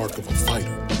is the mark of a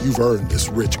fighter. You've earned this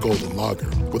rich golden lager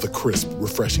with a crisp,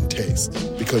 refreshing taste.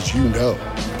 Because you know,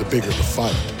 the bigger the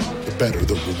fight, the better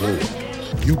the reward.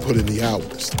 You put in the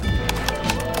hours,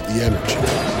 the energy,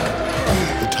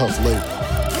 the tough labor.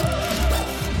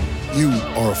 You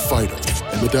are a fighter,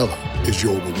 and Modelo is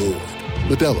your reward.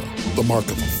 Modelo, the mark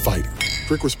of a fighter.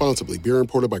 Drink responsibly. Beer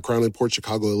imported by Crown Imports,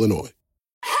 Chicago, Illinois.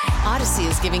 Odyssey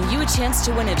is giving you a chance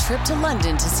to win a trip to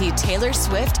London to see Taylor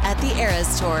Swift at the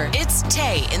Eras Tour. It's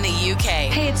Tay in the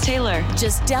UK. Hey, it's Taylor.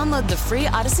 Just download the free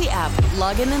Odyssey app,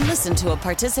 log in and listen to a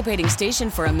participating station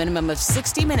for a minimum of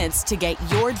 60 minutes to get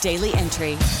your daily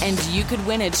entry. And you could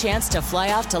win a chance to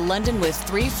fly off to London with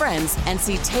 3 friends and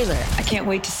see Taylor. I can't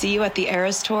wait to see you at the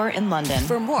Eras Tour in London.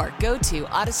 For more, go to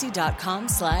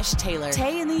odyssey.com/Taylor.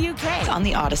 Tay in the UK. It's on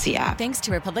the Odyssey app. Thanks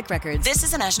to Republic Records. This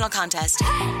is a national contest.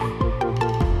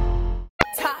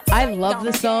 I love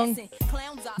this song.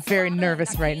 I'm very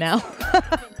nervous right now.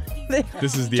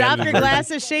 This is the Drop end your of the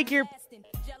glasses, shake your...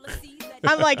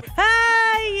 I'm like,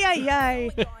 hi.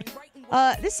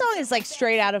 This song is like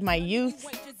straight out of my youth,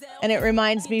 and it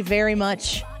reminds me very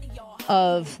much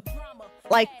of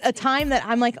like a time that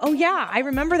I'm like, oh yeah, I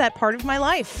remember that part of my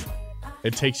life.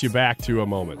 It takes you back to a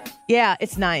moment. Yeah,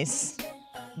 it's nice.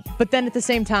 But then at the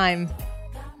same time,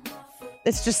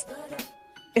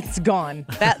 it's gone.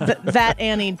 That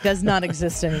Annie does not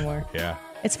exist anymore. Yeah.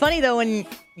 It's funny though when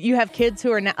you have kids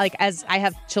who are not, like, as I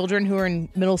have children who are in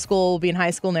middle school, will be in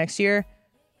high school next year.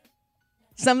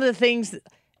 Some of the things,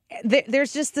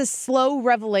 there's just this slow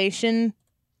revelation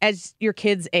as your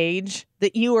kids age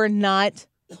that you are not,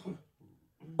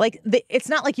 like, it's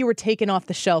not like you were taken off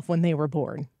the shelf when they were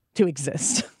born to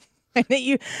exist. And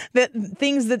that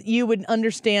things that you would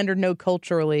understand or know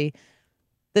culturally,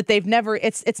 that they've never,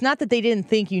 it's not that they didn't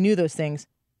think you knew those things.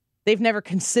 They've never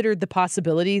considered the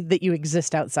possibility that you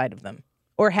exist outside of them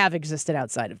or have existed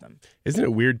outside of them. Isn't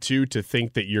it weird, too, to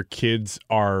think that your kids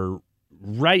are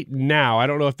right now, I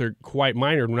don't know if they're quite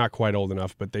mine or not quite old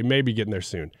enough, but they may be getting there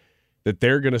soon, that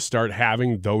they're going to start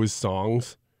having those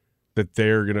songs that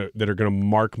are going to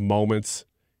mark moments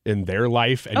in their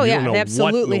life, and you don't know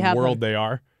what in the world they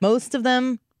are. Most of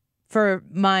them for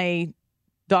my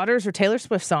daughters are Taylor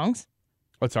Swift songs.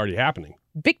 What's already happening?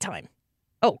 Big time.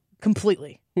 Oh,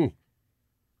 completely.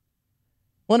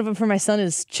 One of them for my son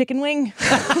is Chicken Wing.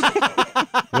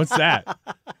 What's that?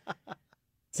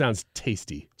 Sounds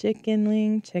tasty. Chicken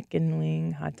wing,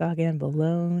 hot dog and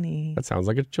bologna. That sounds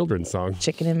like a children's song.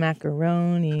 Chicken and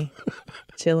macaroni,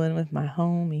 chilling with my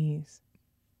homies.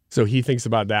 So he thinks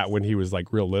about that when he was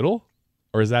like real little?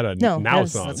 Or is that a now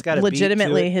song? It's got a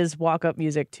legitimately beat to it. his walk-up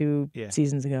music 2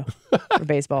 seasons ago for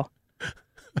baseball.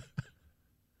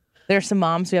 There are some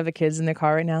moms who have the kids in their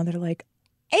car right now. They're like,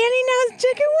 Annie knows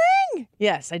Chicken Wing.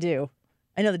 Yes, I do.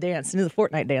 I know the dance. I know the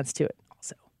Fortnite dance to it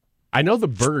also. I know the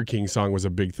Burger King song was a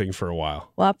big thing for a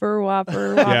while. Whopper,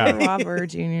 Whopper,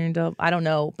 Junior and Double. I don't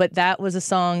know. But that was a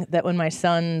song that when my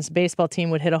son's baseball team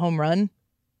would hit a home run,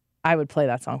 I would play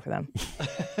that song for them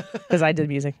because I did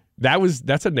music.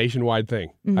 That's a nationwide thing.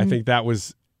 Mm-hmm. I think that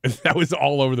was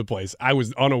all over the place. I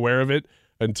was unaware of it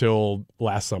until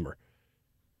last summer.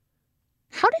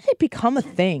 How did it become a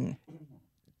thing?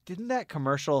 Didn't that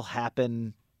commercial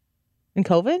happen in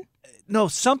COVID? No,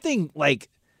 something like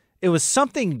it was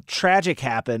something tragic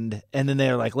happened, and then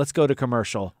they were like, "Let's go to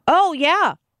commercial." Oh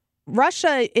yeah,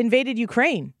 Russia invaded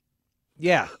Ukraine.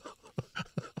 Yeah.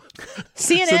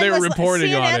 CNN so they were was, reporting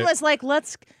CNN on it. was like,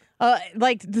 let's,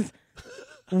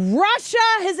 Russia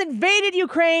has invaded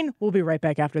Ukraine. We'll be right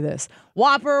back after this.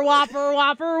 Whopper,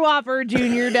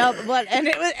 Junior Double. And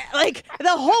it was like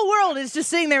the whole world is just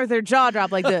sitting there with their jaw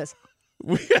dropped like this.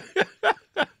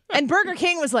 And Burger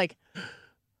King was like,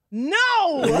 no,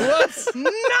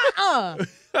 nuh-uh.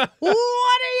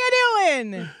 What are you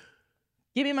doing?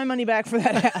 Give me my money back for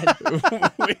that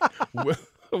ad.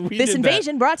 This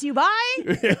invasion brought to you by...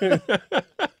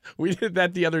 We did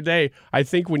that the other day. I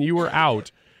think when you were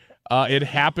out, it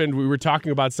happened. We were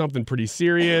talking about something pretty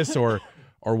serious or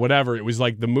whatever. It was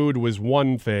like the mood was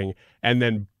one thing, and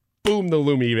then boom, the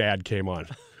Lumi ad came on.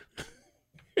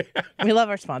 We love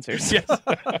our sponsors. Yes.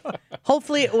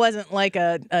 Hopefully it wasn't like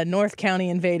a North County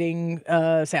invading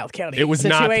South County It was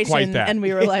situation, not quite that. And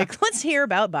we were like, let's hear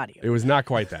about body odor. It was not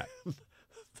quite that.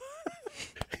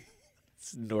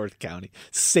 North County.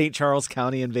 St. Charles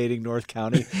County invading North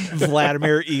County.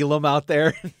 Vladimir Elam out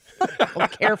there. Oh,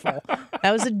 careful.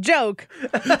 That was a joke.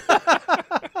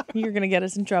 You're going to get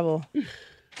us in trouble.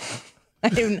 I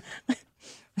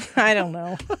don't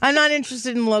know. I'm not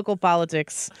interested in local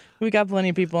politics. We got plenty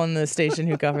of people on the station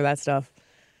who cover that stuff.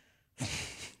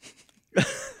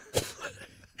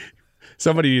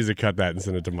 Somebody needs to cut that and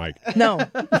send it to Mike. No.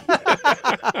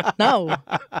 No.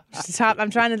 Stop. I'm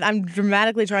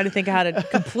dramatically trying to think of how to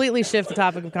completely shift the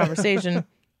topic of conversation.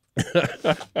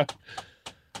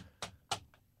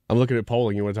 I'm looking at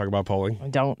polling. You want to talk about polling? I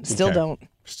don't. Still don't.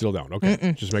 Still don't. Okay.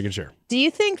 Mm-mm. Just making sure. Do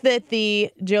you think that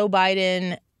the Joe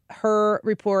Biden, her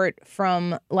report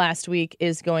from last week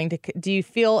is going to, do you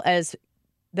feel that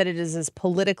it is as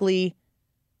politically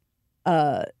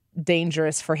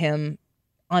dangerous for him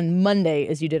on Monday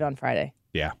as you did on Friday.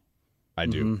 Yeah, I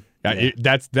do.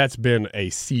 That's been a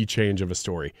sea change of a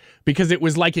story because it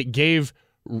was like it gave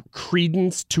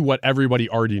credence to what everybody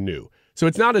already knew. So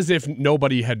it's not as if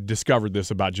nobody had discovered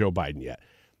this about Joe Biden yet,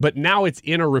 but now it's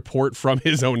in a report from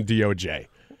his own DOJ.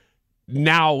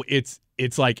 Now it's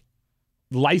like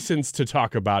licensed to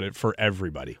talk about it for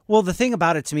everybody. Well, the thing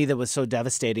about it to me that was so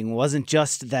devastating wasn't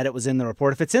just that it was in the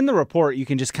report. If it's in the report, you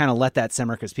can just kind of let that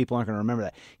simmer because people aren't going to remember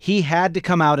that. He had to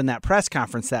come out in that press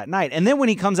conference that night. And then when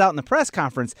he comes out in the press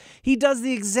conference, he does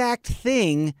the exact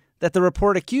thing that the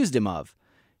report accused him of.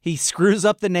 He screws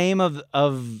up the name of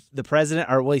the president,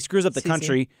 he screws up the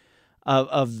country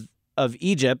of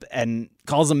Egypt and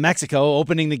calls them Mexico,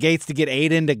 opening the gates to get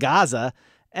aid into Gaza.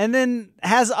 And then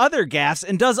has other gaffes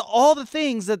and does all the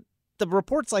things that the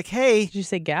report's like, hey. Did you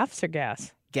say gaffes or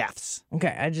gas? Gaffes.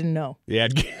 Okay, I didn't know.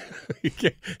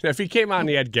 If he came on and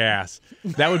he had gas,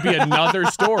 that would be another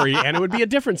story, and it would be a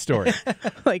different story.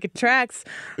 Like it tracks.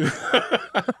 Well,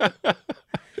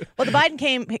 the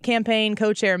Biden campaign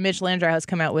co-chair Mitch Landrieu has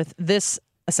come out with this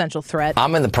essential threat.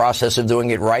 I'm in the process of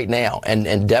doing it right now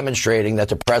and demonstrating that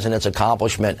the president's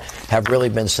accomplishments have really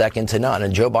been second to none.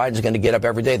 And Joe Biden's going to get up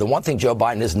every day. The one thing Joe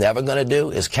Biden is never going to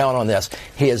do is count on this.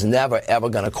 He is never, ever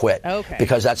going to quit. Okay.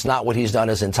 Because that's not what he's done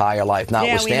his entire life.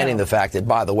 Notwithstanding the fact that,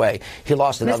 by the way, he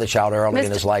lost another child early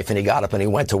in his life and he got up and he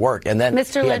went to work. And then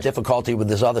he had difficulty with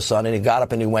his other son and he got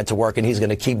up and he went to work. And he's going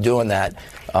to keep doing that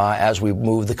as we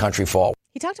move the country forward.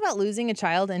 He talked about losing a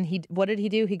child, and what did he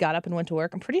do? He got up and went to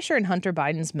work. I'm pretty sure in Hunter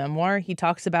Biden's memoir, he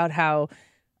talks about how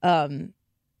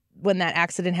when that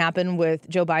accident happened with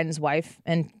Joe Biden's wife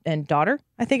and daughter,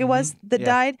 I think it was, that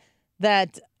died,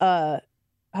 that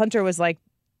Hunter was like,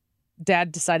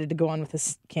 Dad decided to go on with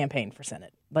his campaign for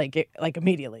Senate, like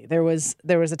immediately. There was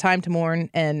a time to mourn,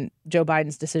 and Joe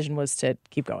Biden's decision was to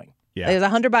keep going. Yeah. There's a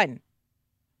Hunter Biden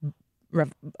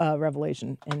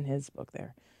revelation in his book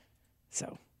there.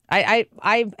 So I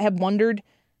have wondered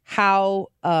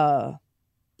how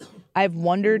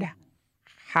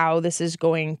this is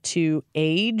going to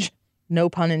age, no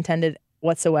pun intended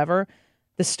whatsoever,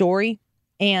 the story.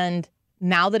 And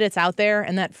now that it's out there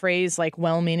and that phrase like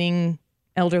well-meaning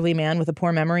elderly man with a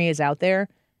poor memory is out there,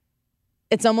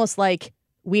 it's almost like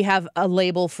we have a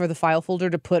label for the file folder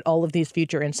to put all of these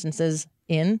future instances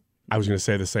in. I was going to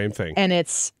say the same thing. And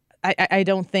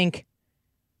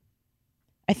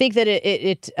I think that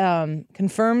it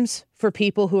confirms for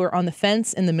people who are on the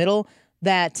fence in the middle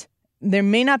that there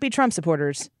may not be Trump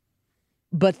supporters,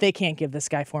 but they can't give this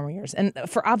guy 4 more years. And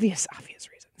for obvious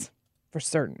reasons, for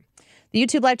certain. The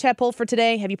YouTube live chat poll for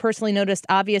today, have you personally noticed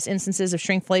obvious instances of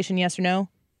shrinkflation, yes or no?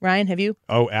 Ryan, have you?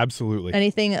 Oh, absolutely.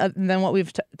 Anything other than what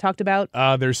we've talked about?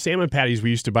 There's salmon patties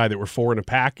we used to buy that were 4 in a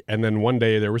pack, and then one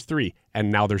day there was 3, and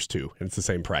now there's 2, and it's the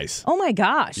same price. Oh my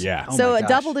gosh. Yeah. So it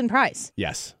doubled in price.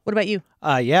 Yes. What about you?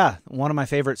 Yeah. One of my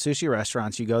favorite sushi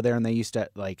restaurants, you go there and they used to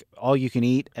like all you can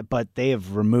eat, but they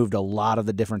have removed a lot of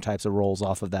the different types of rolls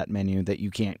off of that menu that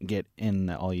you can't get in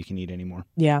the all you can eat anymore.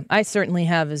 Yeah, I certainly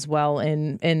have as well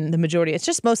in the majority. It's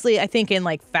just mostly, I think, in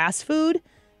like fast food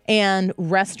and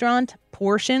restaurant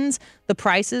portions, the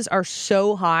prices are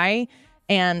so high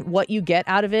and what you get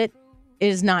out of it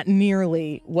is not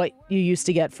nearly what you used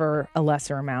to get for a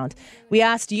lesser amount. We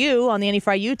asked you on the Andy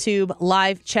Fry YouTube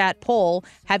live chat poll,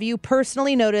 have you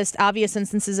personally noticed obvious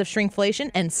instances of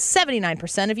shrinkflation? And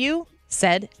 79% of you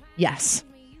said yes.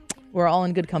 We're all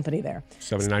in good company there.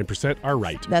 79% are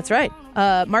right. That's right.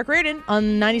 Mark Reardon on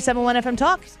 97.1 FM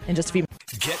Talk in just a few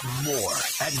minutes. Get more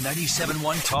at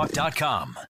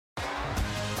 971talk.com.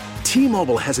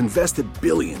 T-Mobile has invested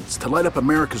billions to light up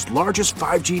America's largest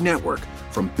 5G network,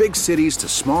 from big cities to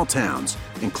small towns,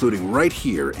 including right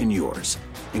here in yours.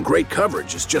 And great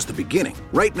coverage is just the beginning.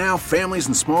 Right now, families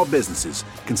and small businesses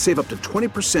can save up to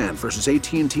 20% versus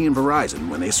AT&T and Verizon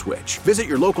when they switch. Visit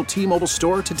your local T-Mobile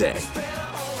store today.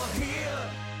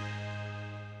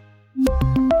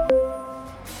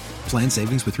 Plan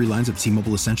savings with 3 lines of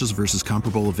T-Mobile Essentials versus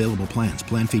comparable available plans.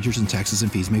 Plan features and taxes and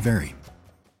fees may vary.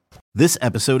 This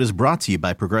episode is brought to you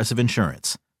by Progressive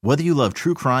Insurance. Whether you love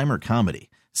true crime or comedy,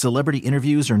 celebrity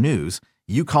interviews or news,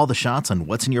 you call the shots on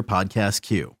what's in your podcast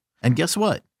queue. And guess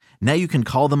what? Now you can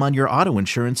call them on your auto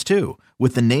insurance too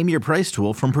with the Name Your Price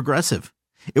tool from Progressive.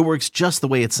 It works just the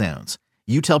way it sounds.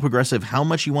 You tell Progressive how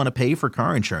much you want to pay for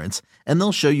car insurance, and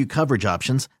they'll show you coverage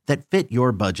options that fit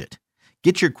your budget.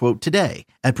 Get your quote today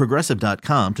at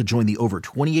Progressive.com to join the over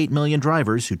 28 million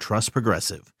drivers who trust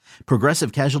Progressive.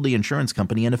 Progressive Casualty Insurance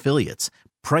Company and Affiliates.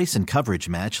 Price and coverage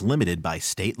match limited by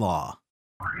state law.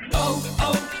 For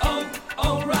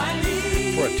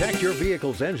a Protect your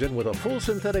vehicle's engine with a full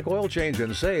synthetic oil change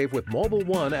and save with Mobil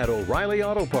 1 at O'Reilly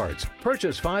Auto Parts.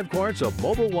 Purchase 5 quarts of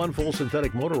Mobil 1 full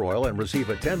synthetic motor oil and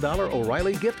receive a $10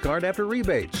 O'Reilly gift card after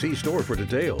rebate. See store for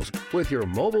details. With your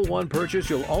Mobil 1 purchase,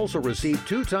 you'll also receive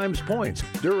 2 times points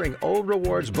during O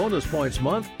Rewards Bonus Points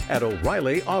Month at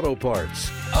O'Reilly Auto Parts.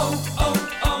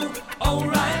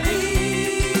 O'Reilly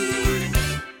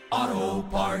Auto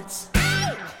Parts.